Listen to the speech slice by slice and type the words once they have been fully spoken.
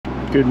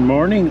Good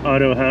morning,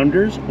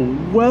 Autohounders.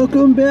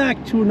 Welcome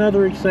back to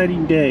another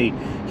exciting day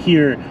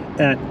here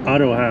at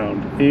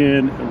Autohound.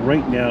 And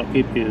right now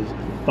it is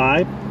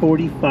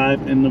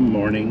 5:45 in the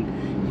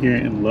morning here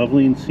in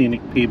lovely and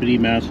scenic Peabody,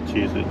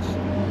 Massachusetts.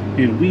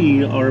 And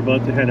we are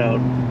about to head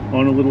out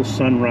on a little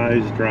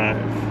sunrise drive.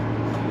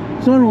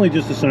 It's not only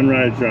just a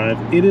sunrise drive,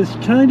 it is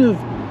kind of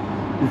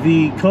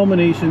the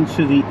culmination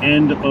to the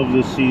end of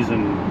the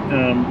season.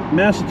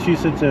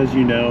 Massachusetts, as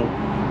you know,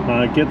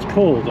 gets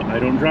cold. I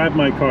don't drive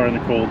my car in the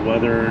cold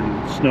weather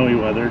and snowy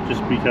weather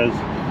just because,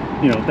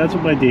 you know, that's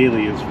what my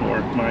daily is for.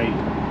 My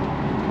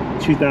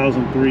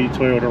 2003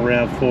 Toyota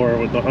RAV4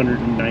 with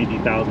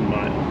 190,000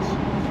 miles.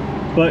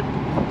 But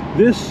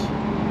this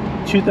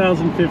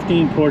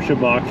 2015 Porsche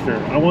Boxster,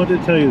 I wanted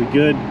to tell you the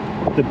good,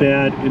 the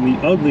bad, and the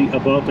ugly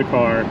about the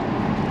car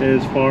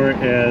as far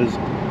as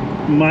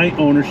my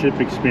ownership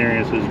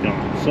experience has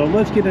gone. So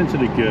let's get into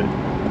the good.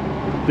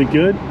 The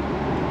good,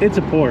 it's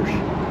a Porsche.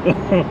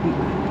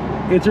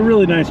 It's a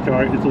really nice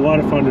car. It's a lot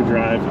of fun to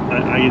drive.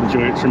 I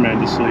enjoy it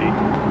tremendously.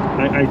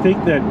 I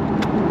think that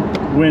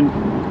when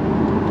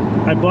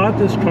I bought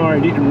this car, I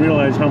didn't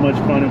realize how much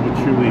fun it would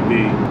truly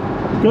be.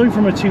 Going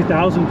from a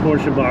 2000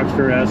 Porsche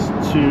Boxster S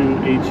to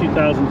a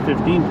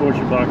 2015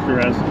 Porsche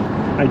Boxster S,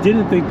 I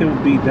didn't think there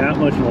would be that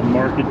much of a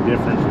market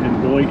difference,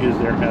 and boy is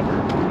there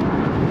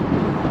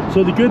ever.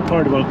 So the good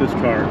part about this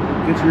car,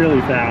 it's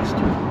really fast.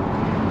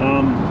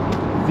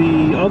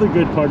 The other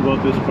good part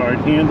about this car, it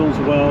handles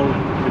well,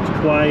 it's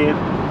quiet,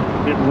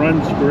 it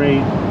runs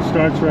great,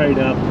 starts right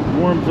up,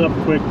 warms up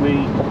quickly,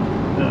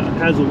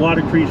 has a lot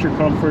of creature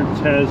comforts,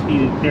 has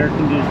heated air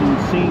conditioned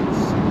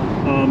seats,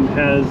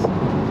 has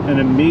an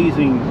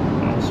amazing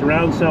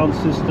surround sound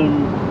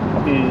system,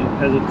 and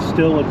has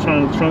still a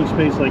ton of trunk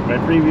space like my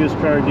previous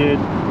car did,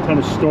 a ton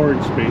of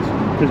storage space,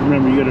 because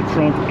remember, you got a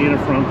trunk and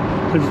a front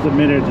because it's a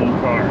mid-engine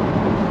car.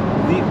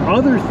 The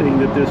other thing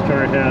that this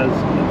car has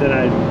that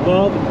I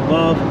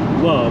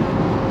love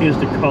is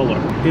the color.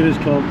 It is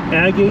called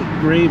agate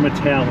gray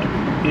metallic.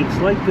 It's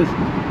like this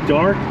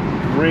dark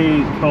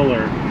gray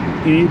color,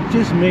 and it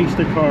just makes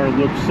the car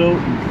look so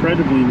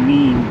incredibly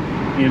mean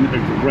and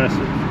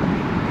aggressive.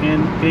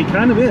 And it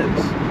kind of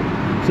is.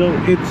 So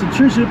it's a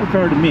true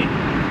supercar to me.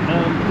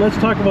 Let's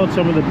talk about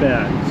some of the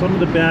bad. Some of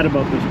the bad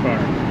about this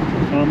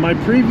car. My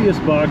previous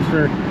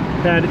Boxster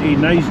had a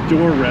nice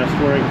door rest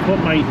where I put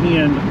my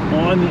hand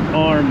on the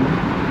arm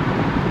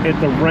at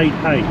the right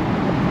height.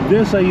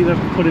 This I either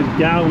have to put it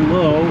down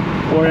low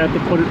or I have to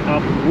put it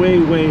up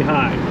way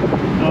high,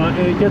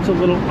 and it gets a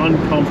little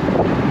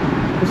uncomfortable.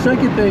 The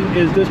second thing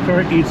is this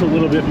car eats a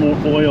little bit more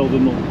oil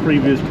than the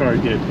previous car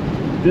did.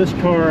 This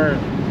car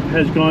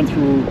has gone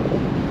through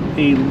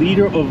a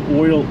liter of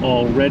oil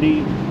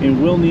already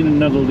and will need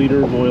another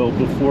liter of oil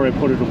before I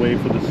put it away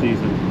for the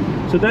season.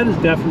 So that is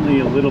definitely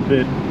a little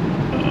bit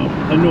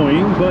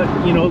annoying, but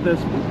you know,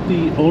 that's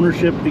the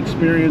ownership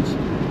experience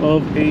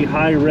of a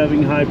high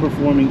revving, high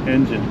performing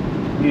engine.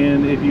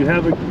 And if you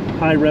have a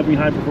high revving,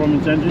 high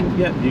performance engine,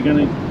 yeah, you're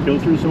gonna go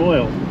through some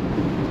oil.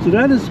 So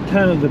that is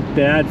kind of the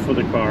bad for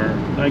the car.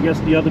 I guess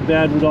the other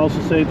bad would also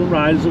say the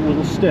ride is a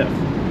little stiff.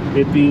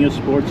 It being a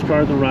sports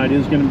car, the ride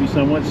is going to be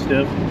somewhat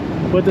stiff,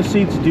 but the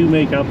seats do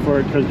make up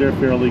for it because they're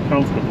fairly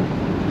comfortable.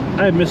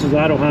 I have Mrs.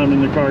 Autohound in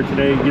the car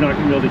today. You're not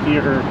going to be able to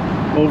hear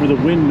her over the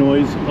wind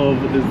noise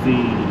of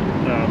the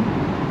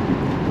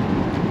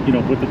you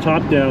know, with the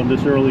top down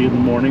this early in the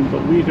morning, but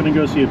we're going to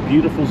go see a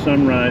beautiful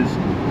sunrise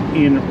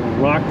in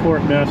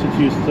Rockport,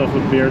 Massachusetts off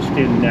of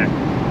Bearskin Neck,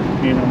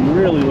 and I'm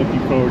really looking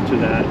forward to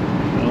that.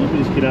 Let me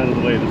just get out of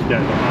the way of this guy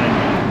behind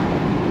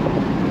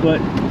me. But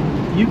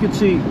you can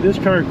see this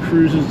car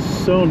cruises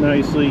so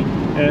nicely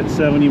at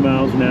 70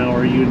 miles an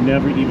hour. You'd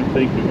never even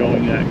think of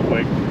going that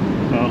quick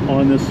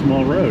on this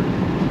small road.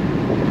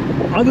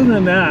 Other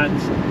than that,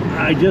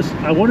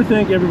 I want to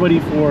thank everybody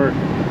for,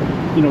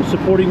 you know,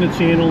 supporting the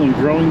channel and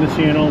growing the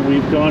channel.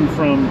 We've gone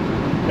from,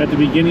 at the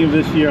beginning of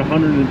this year,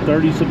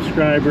 130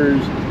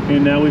 subscribers,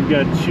 and now we've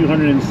got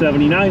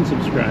 279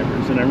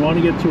 subscribers, and I want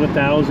to get to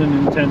 1,000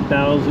 and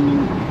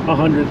 10,000,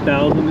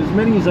 100,000, as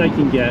many as I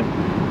can get.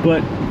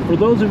 But for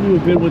those of you who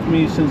have been with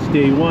me since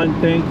day one,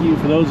 thank you.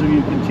 For those of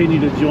you who continue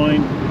to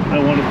join,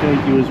 I want to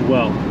thank you as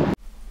well.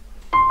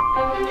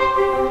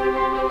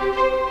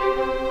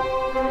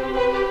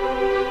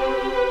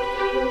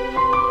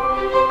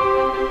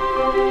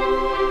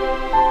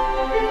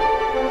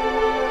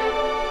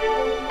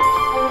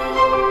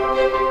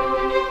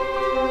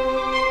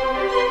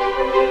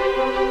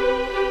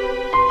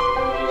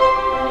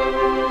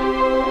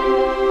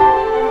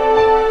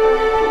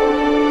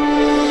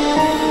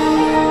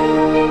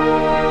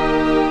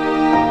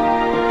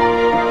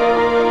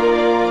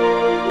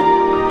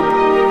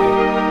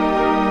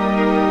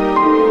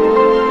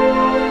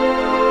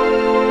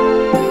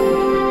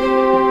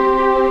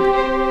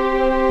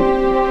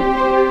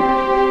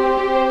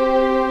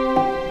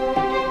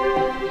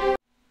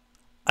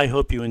 I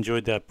hope you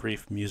enjoyed that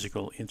brief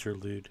musical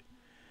interlude.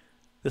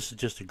 This is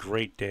just a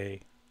great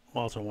day.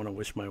 Also, I want to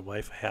wish my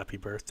wife a happy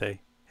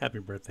birthday. Happy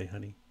birthday,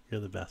 honey.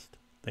 You're the best.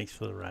 Thanks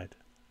for the ride.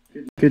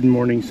 Good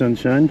morning,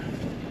 sunshine.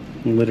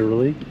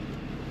 literally.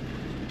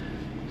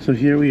 So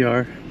here we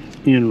are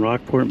in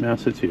Rockport,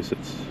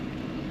 Massachusetts,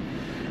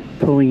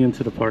 pulling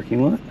into the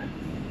parking lot.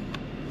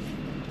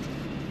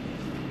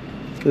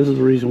 This is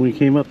the reason we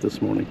came up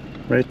this morning,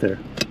 right there.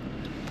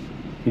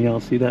 Can y'all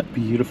see that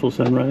beautiful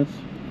sunrise?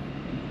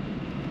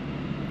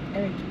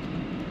 I'm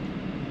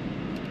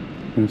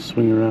gonna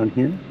swing around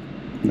here,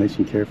 nice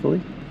and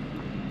carefully.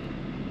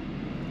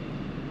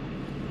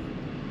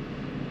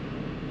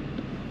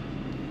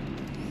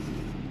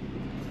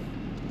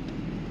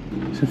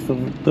 So for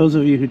those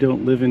of you who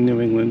don't live in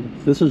New England,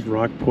 this is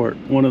Rockport,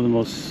 one of the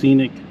most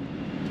scenic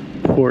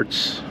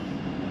ports,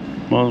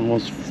 one of the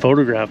most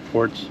photographed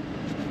ports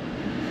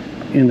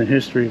in the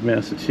history of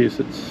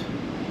Massachusetts.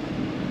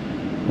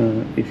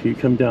 If you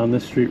come down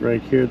this street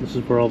right here, this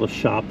is where all the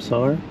shops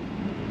are.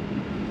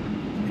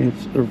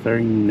 It's a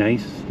very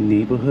nice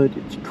neighborhood.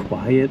 It's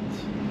quiet.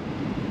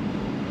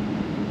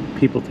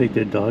 People take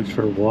their dogs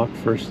for a walk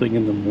first thing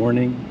in the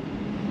morning,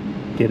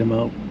 get them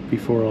out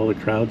before all the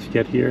crowds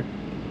get here,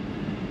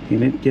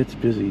 and it gets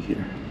busy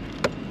here.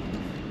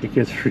 It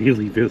gets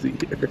really busy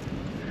here.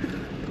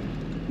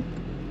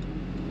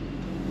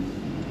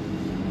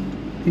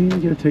 And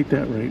you're gonna take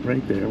that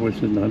right there, which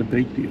is not a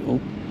big deal.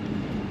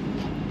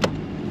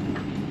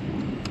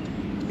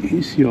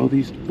 You see all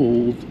these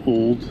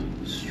old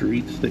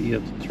streets that you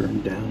have to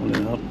turn down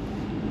and up.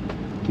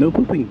 No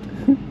pooping.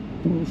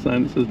 A little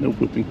sign that says no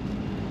pooping.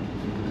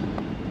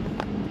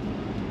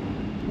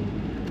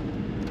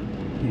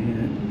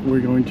 And we're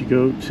going to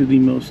go to the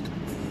most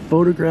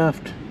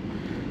photographed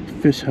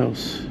fish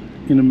house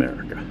in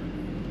America.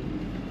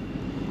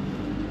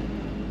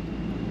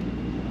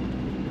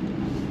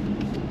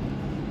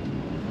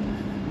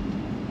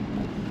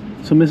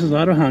 So Mrs.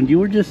 Autohound, you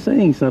were just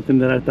saying something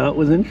that I thought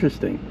was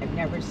interesting. I've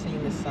never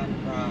seen the sun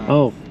rise.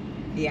 Oh.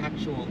 The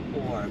actual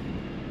orb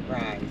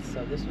rise.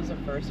 So this was a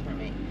first for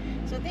me.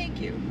 So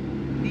thank you.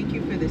 Thank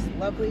you for this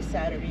lovely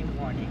Saturday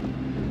morning.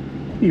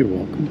 You're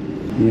welcome.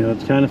 You know,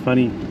 it's kind of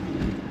funny,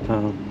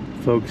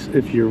 folks,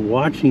 if you're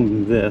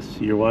watching this,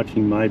 you're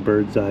watching my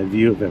bird's eye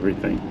view of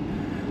everything.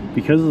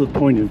 Because of the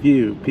point of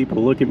view,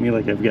 people look at me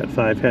like I've got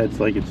 5 heads,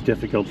 like it's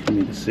difficult for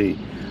me to see.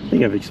 I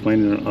think I've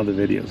explained it in other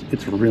videos.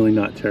 It's really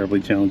not terribly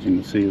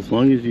challenging to see. As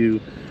long as you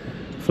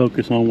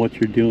focus on what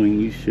you're doing,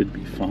 you should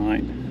be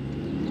fine.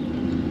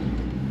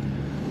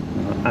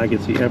 I can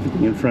see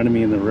everything in front of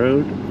me in the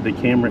road. The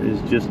camera is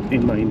just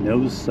in my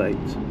nose sight,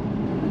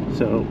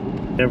 so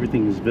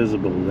everything is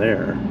visible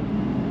there.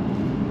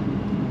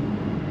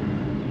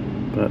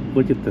 But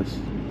look at this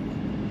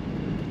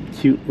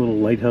cute little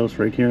lighthouse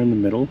right here in the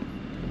middle.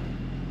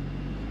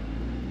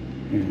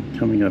 And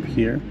coming up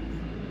here,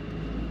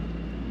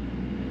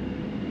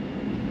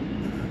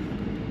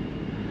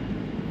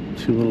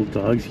 two little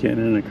dogs getting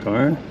in a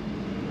car.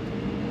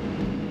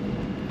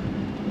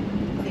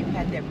 They've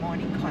had their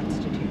morning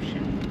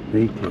constitution.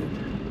 They did.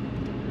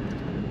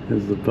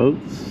 There's the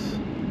boats.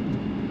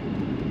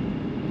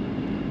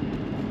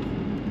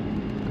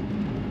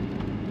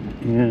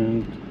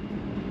 And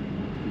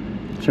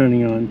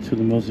turning on to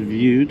the most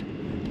viewed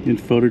and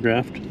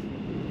photographed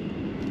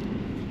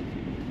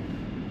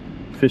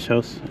fish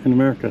house in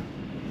America.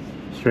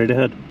 Straight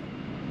ahead.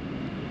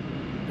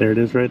 There it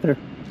is right there.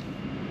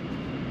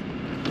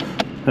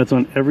 That's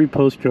on every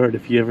postcard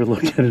if you ever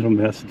look at it in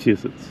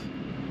Massachusetts.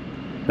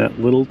 That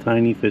little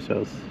tiny fish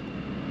house.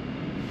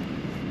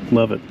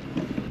 Love it.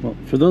 Well,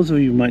 for those of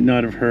you who might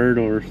not have heard,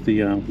 or if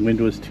the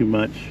wind was too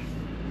much,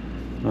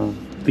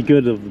 the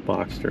good of the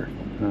Boxster.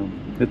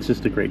 It's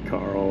just a great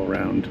car all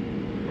around.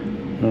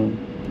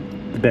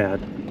 The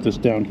bad, this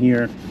down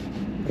here,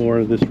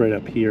 or this right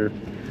up here.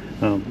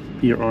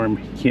 Your arm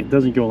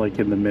doesn't go like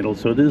in the middle,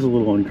 so it is a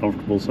little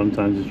uncomfortable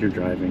sometimes as you're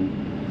driving.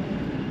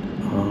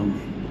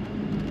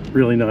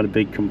 Really not a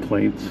big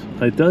complaint.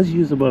 It does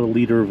use about 1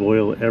 liter of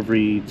oil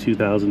every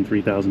 2,000,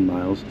 3,000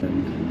 miles.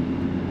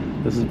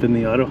 And this has been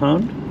the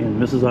Autohound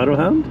and Mrs.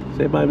 Autohound.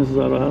 Say bye, Mrs.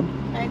 Autohound.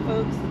 Hi,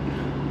 folks.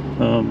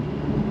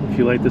 If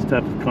you like this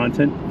type of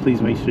content,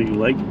 please make sure you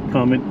like,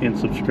 comment, and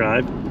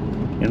subscribe.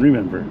 And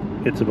remember,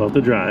 it's about the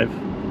drive.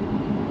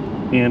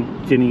 And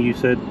Jenny, you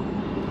said,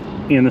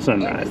 and the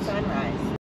sunrise. And the sunrise.